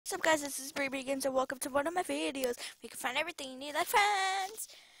What's up, guys? This is AskBre Begins, and welcome to one of my videos. We can find everything you need like friends.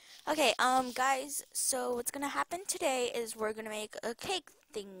 Okay, guys, so what's gonna happen today is we're gonna make a cake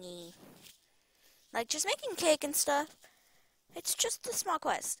thingy. Like, just making cake and stuff. It's just a small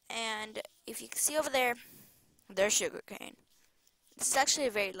quest. And if you can see over there, there's sugarcane. This is actually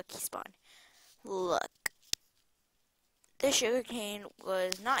a very lucky spawn. Look. This sugarcane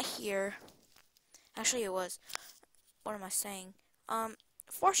was not here. Actually, it was. What am I saying?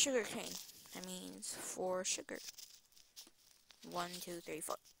 4 sugarcane. That means 4 sugar. 1, 2, 3,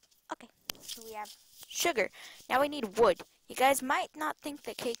 4. Okay, so we have sugar. Now we need wood. You guys might not think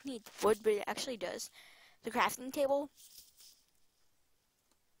that cake needs wood, but it actually does. The crafting table.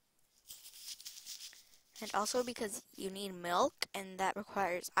 And also because you need milk, and that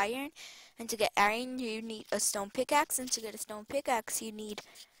requires iron. And to get iron, you need a stone pickaxe. And to get a stone pickaxe, you need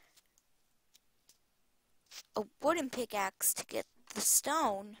a wooden pickaxe to get the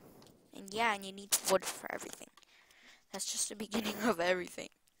stone. And yeah, and you need wood for everything. That's just the beginning of everything.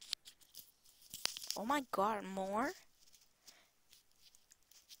 Oh my god, more?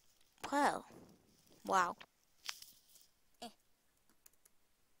 Well, wow.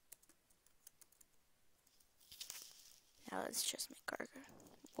 Now let's just make our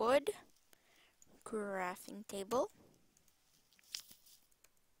wood crafting table.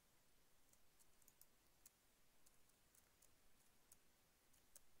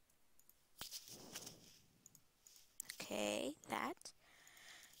 Okay, that.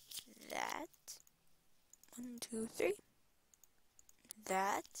 1, 2, 3.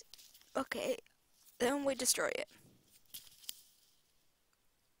 That. Okay, then we destroy it.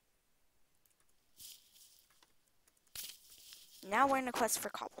 Now we're in a quest for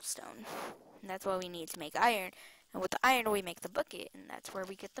cobblestone. And that's what we need to make iron. And with the iron we make the bucket, and that's where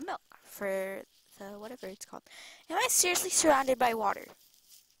we get the milk for the whatever it's called. Am I seriously surrounded by water?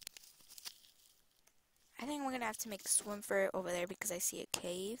 I think we're gonna have to make a swim for it over there because I see a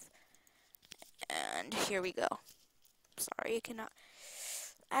cave. And here we go. Sorry, I cannot.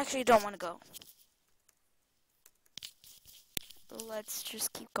 I actually don't want to go. Let's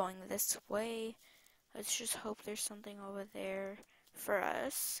just keep going this way. Let's just hope there's something over there for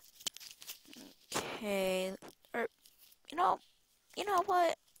us. Okay. Or, you know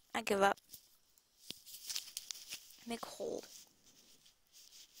what? I give up. Make a hole.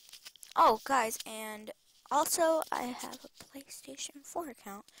 Oh, guys, and also I have a PlayStation 4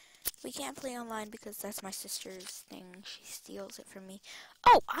 account. We can't play online because that's my sister's thing. She steals it from me.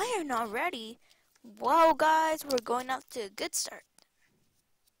 Oh, iron already? Whoa, guys, we're going off to a good start.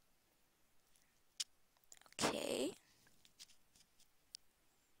 Okay.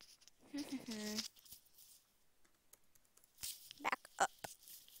 Back up.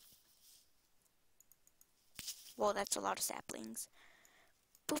 Whoa, that's a lot of saplings.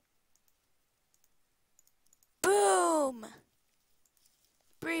 Boop. Boom!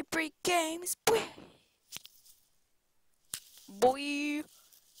 Bree games, boy. Boy.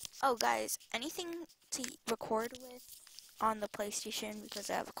 Oh, guys, anything to record with on the PlayStation, because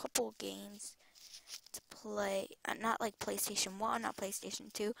I have a couple of games to play. Not like PlayStation 1, not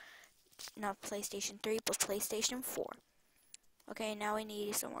PlayStation 2, not PlayStation 3, but PlayStation 4. Okay, now we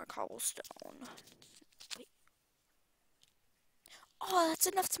need some more cobblestone. Wait. Oh, that's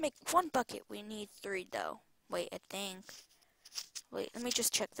enough to make 1 bucket. We need 3, though. Wait, I think. Wait, let me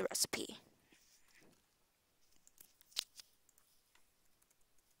just check the recipe.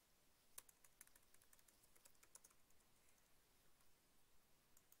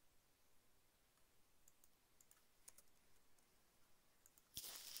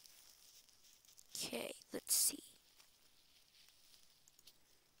 Okay, let's see.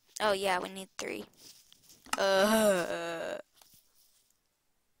 Oh yeah, we need 3.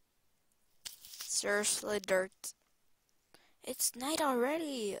 Seriously, dirt. It's night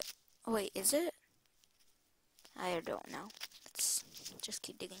already. Oh, wait, is it? I don't know. Let's just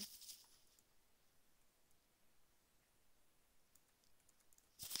keep digging.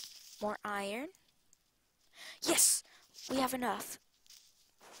 More iron. Yes! We have enough.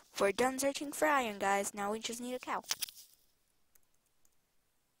 We're done searching for iron, guys. Now we just need a cow.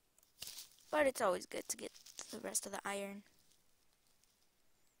 But it's always good to get the rest of the iron.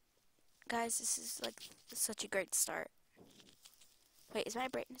 Guys, this is like such a great start. Wait, is my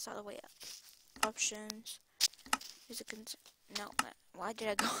brightness all the way up? Options. Is it no, why did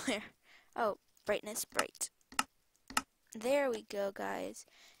I go there? Oh, brightness, bright. There we go, guys.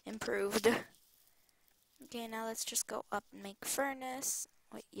 Improved. Okay, now let's just go up and make furnace.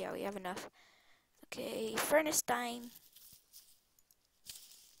 Wait, yeah, we have enough. Okay, furnace time.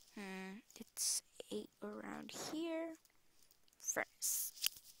 It's 8 around here. Furnace.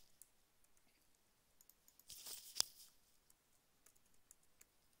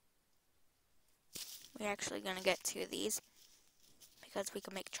 we're actually gonna get 2 of these because we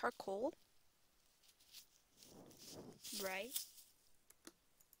can make charcoal, right?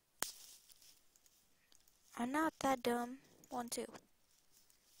 I'm not that dumb. 1, 2.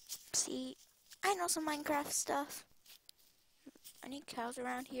 See, I know some Minecraft stuff. Any cows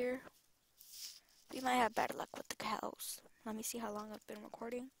around here? We might have better luck with the cows. Let me see how long I've been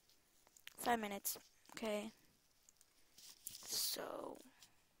recording. 5 minutes. Okay. So.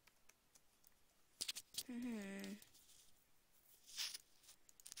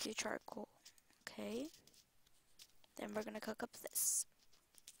 Do charcoal. Okay. Then we're gonna cook up this.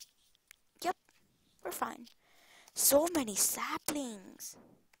 Yep. We're fine. So many saplings.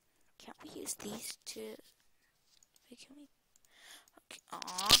 Can't we use these to... Wait, can we... Okay.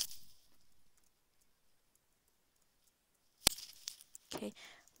 Aww. Okay.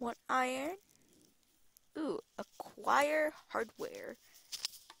 1 iron. Ooh, acquire hardware.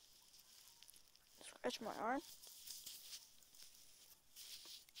 Scratch my arm.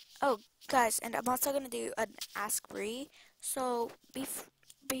 Oh, guys, and I'm also gonna do an AskBre. So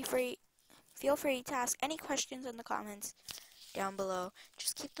feel free to ask any questions in the comments down below.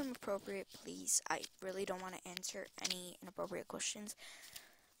 Just keep them appropriate, please. I really don't want to answer any inappropriate questions.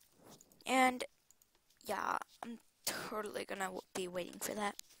 And yeah, I'm totally gonna be waiting for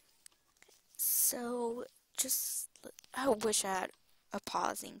that. So I wish I had a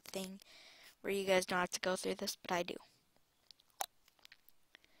pausing thing where you guys don't have to go through this, but I do.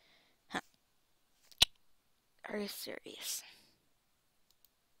 Huh. Are you serious?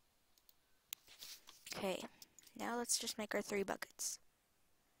 Okay, now let's just make our 3 buckets.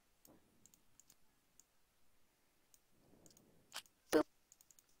 Boop.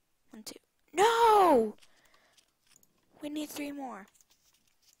 1, 2. No! We need 3 more.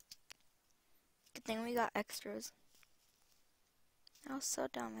 Good thing we got extras. I was so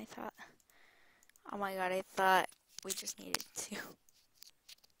dumb, I thought. Oh my god, I thought we just needed 2.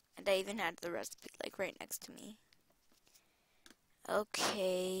 And I even had the recipe, like, right next to me.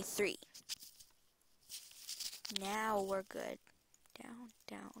 Okay, 3. Now we're good. Down,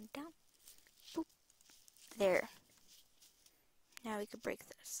 down, down. Boop. There. Now we can break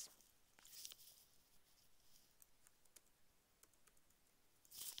this.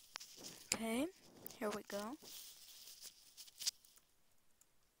 Okay, here we go.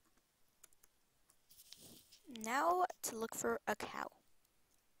 Now to look for a cow.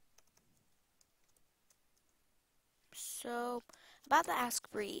 So, about the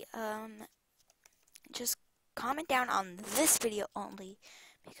AskBre, just comment down on this video only,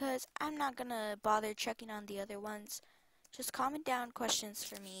 because I'm not gonna bother checking on the other ones. Just comment down questions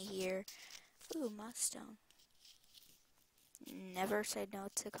for me here. Ooh, moss stone. Never said no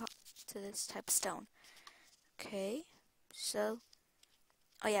to this type of stone. Okay, so,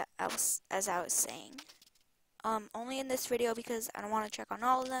 oh yeah, as I was saying, only in this video because I don't want to check on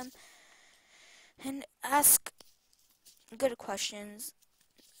all of them, and ask good questions.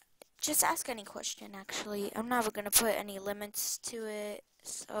 Just ask any question, actually. I'm never gonna put any limits to it,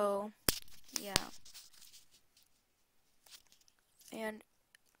 so, yeah. And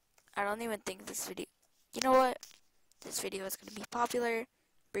I don't even think this video, you know what? This video is gonna be popular.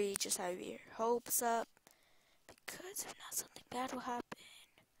 Bree, just have your hopes up, because if not, something bad will happen.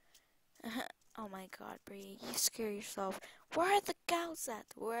 Oh my god, Bree, you scare yourself. Where are the cows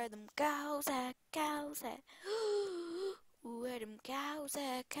at? Where are them cows at? Cows at? Where them cows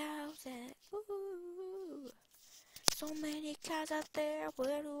at? Cows at? Ooh. So many cows out there,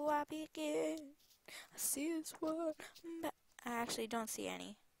 where do I begin? I see this one, but I actually don't see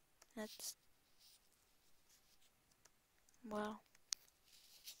any. That's... well...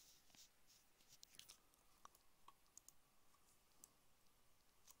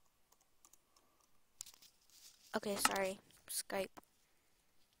 okay, sorry. Skype.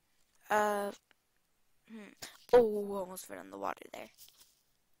 Oh, almost fell in the water there.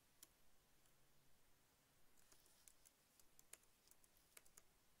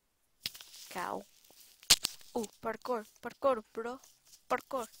 Cow. Oh, parkour. Parkour, bro.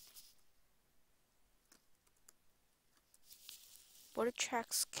 Parkour. What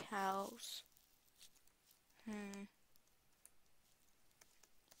attracts cows?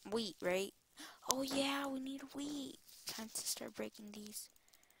 Wheat, right? Oh yeah, we need wheat. Time to start breaking these.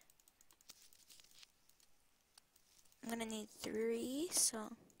 I'm gonna need 3,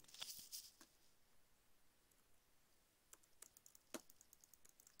 so...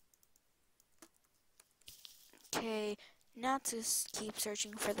 okay, now to keep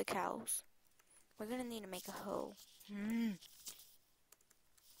searching for the cows. We're gonna need to make a hoe.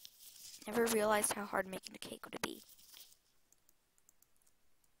 Never realized how hard making a cake would be.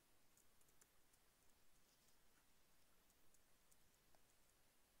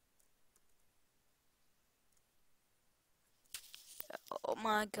 Oh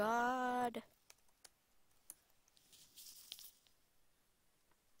my god.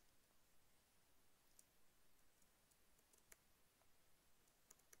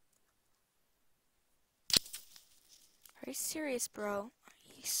 Are you serious, bro?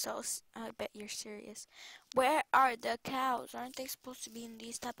 I bet you're serious. Where are the cows? Aren't they supposed to be in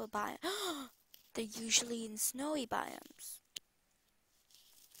these type of biomes? They're usually in snowy biomes.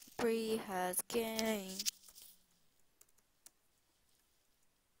 Bree has gained.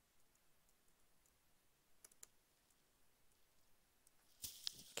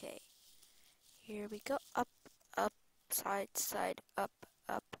 Okay. Here we go. Up, up, side, side, up,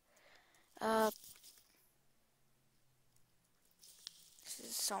 up, up. This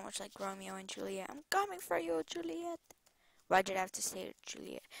is so much like Romeo and Juliet. I'm coming for you, Juliet. Why did I have to say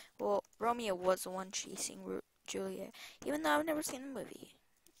Juliet? Well, Romeo was the one chasing Juliet, even though I've never seen the movie.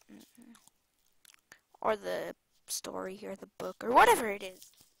 Or the story or the book, or whatever it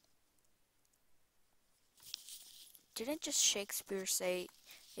is. Didn't just Shakespeare say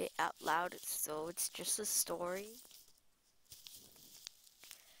it out loud, so it's just a story?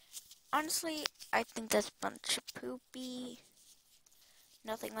 Honestly, I think that's a bunch of poopy.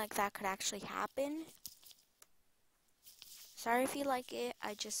 Nothing like that could actually happen. Sorry if you like it,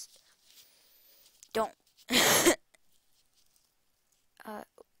 I just don't.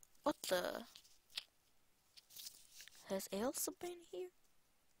 What the? Has Elsa been here?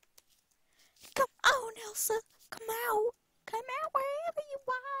 Come on, Elsa! Come out! Come out wherever you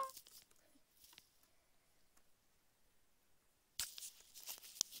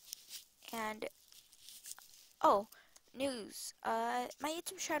are! And, oh, news. My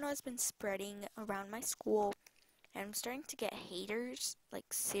YouTube channel has been spreading around my school, and I'm starting to get haters.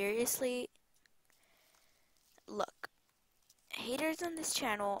 Like, seriously. Look, haters on this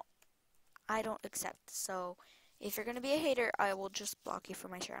channel, I don't accept. So, if you're gonna be a hater, I will just block you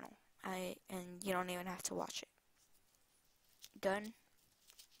from my channel. And you don't even have to watch it. Done?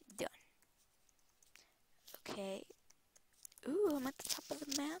 Done. Okay. Ooh, I'm at the top of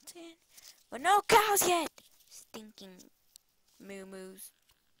the mountain. But no cows yet! Stinking moo-moos.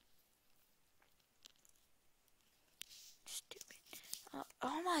 Stupid.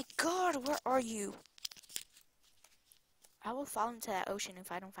 Oh my god, where are you? I will fall into that ocean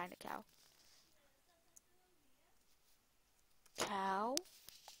if I don't find a cow. Cow?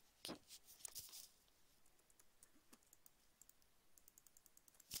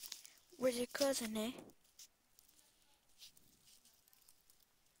 Where's your cousin, eh?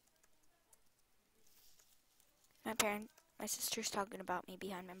 My sister's talking about me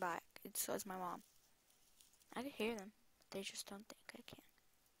behind my back. And so is my mom. I can hear them. They just don't think I can.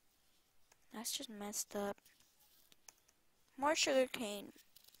 That's just messed up. More sugar cane.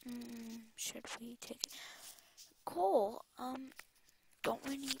 Should we take it? Coal. Don't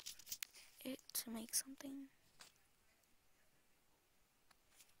we need it to make something?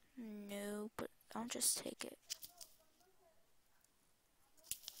 No, but I'll just take it.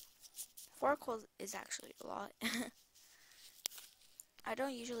 4 coal is actually a lot. I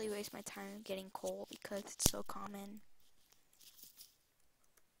don't usually waste my time getting coal because it's so common.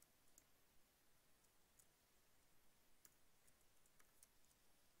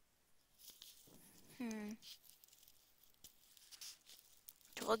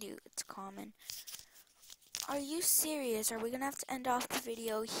 Told you it's common. Are you serious? Are we gonna have to end off the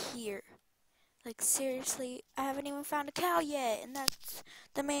video here? Like, seriously, I haven't even found a cow yet, and that's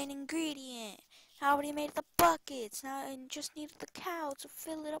the main ingredient. I already made the buckets. Now I just need the cow to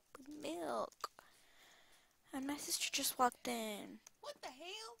fill it up with milk. And my sister just walked in. What the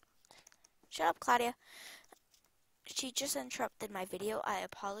hell? Shut up, Claudia. She just interrupted my video. I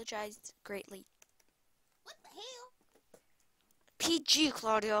apologized greatly. What the hell? PG,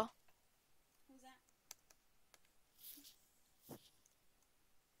 Claudia. Who's that?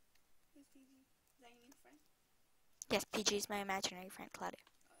 Who's PG? Is that your new friend? Yes, PG is my imaginary friend, Claudia.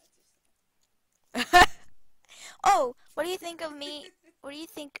 Oh, that's just Oh, what do you think of me? What do you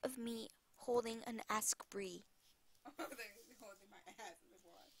think of me holding an AskBre? oh, they're holding my ass in this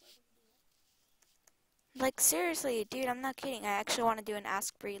water. Like, seriously, dude, I'm not kidding. I actually want to do an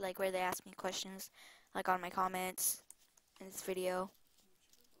AskBre, like, where they ask me questions, like, on my comments in this video.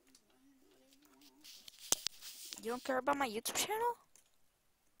 You don't care about my YouTube channel?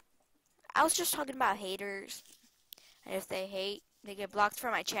 I was just talking about haters. And if they hate, they get blocked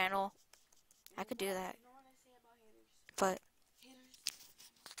from my channel. I could do that. You know what I say about haters? But Haters.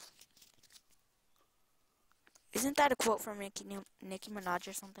 isn't that a quote from Nicki Minaj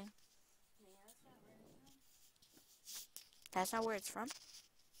or something? Yeah, that's not where it's from. That's not where it's from?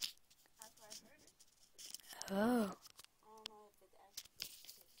 That's where I heard it. Oh. I don't know if it's actually.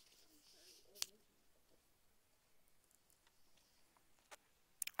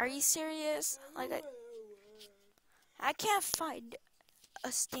 Are you serious? Like, I can't find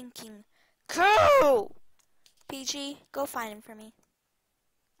a stinking cow. PG, go find him for me.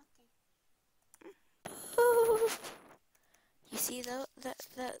 Okay. You see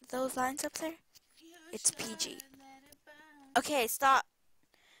those lines up there? It's PG. Okay, stop.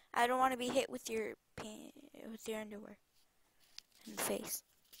 I don't want to be hit with your underwear in the face.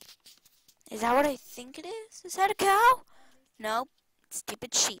 Is that what I think it is? Is that a cow? Nope.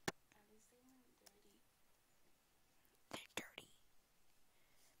 Stupid sheep. They're dirty.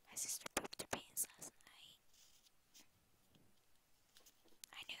 My sister pooped her pants last night.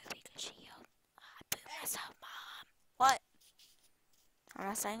 I knew because she yelled, I pooped myself, Mom. What? I'm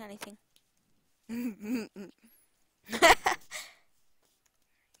not saying anything. Mom, I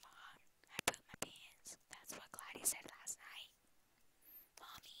pooped my pants. That's what Claudia said last night.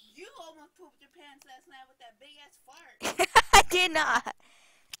 Mommy. You almost pooped your pants last night with that big ass fart. I did not.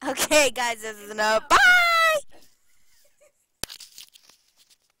 Okay, guys, this is enough. Bye!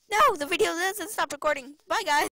 No, the video doesn't stop recording. Bye, guys.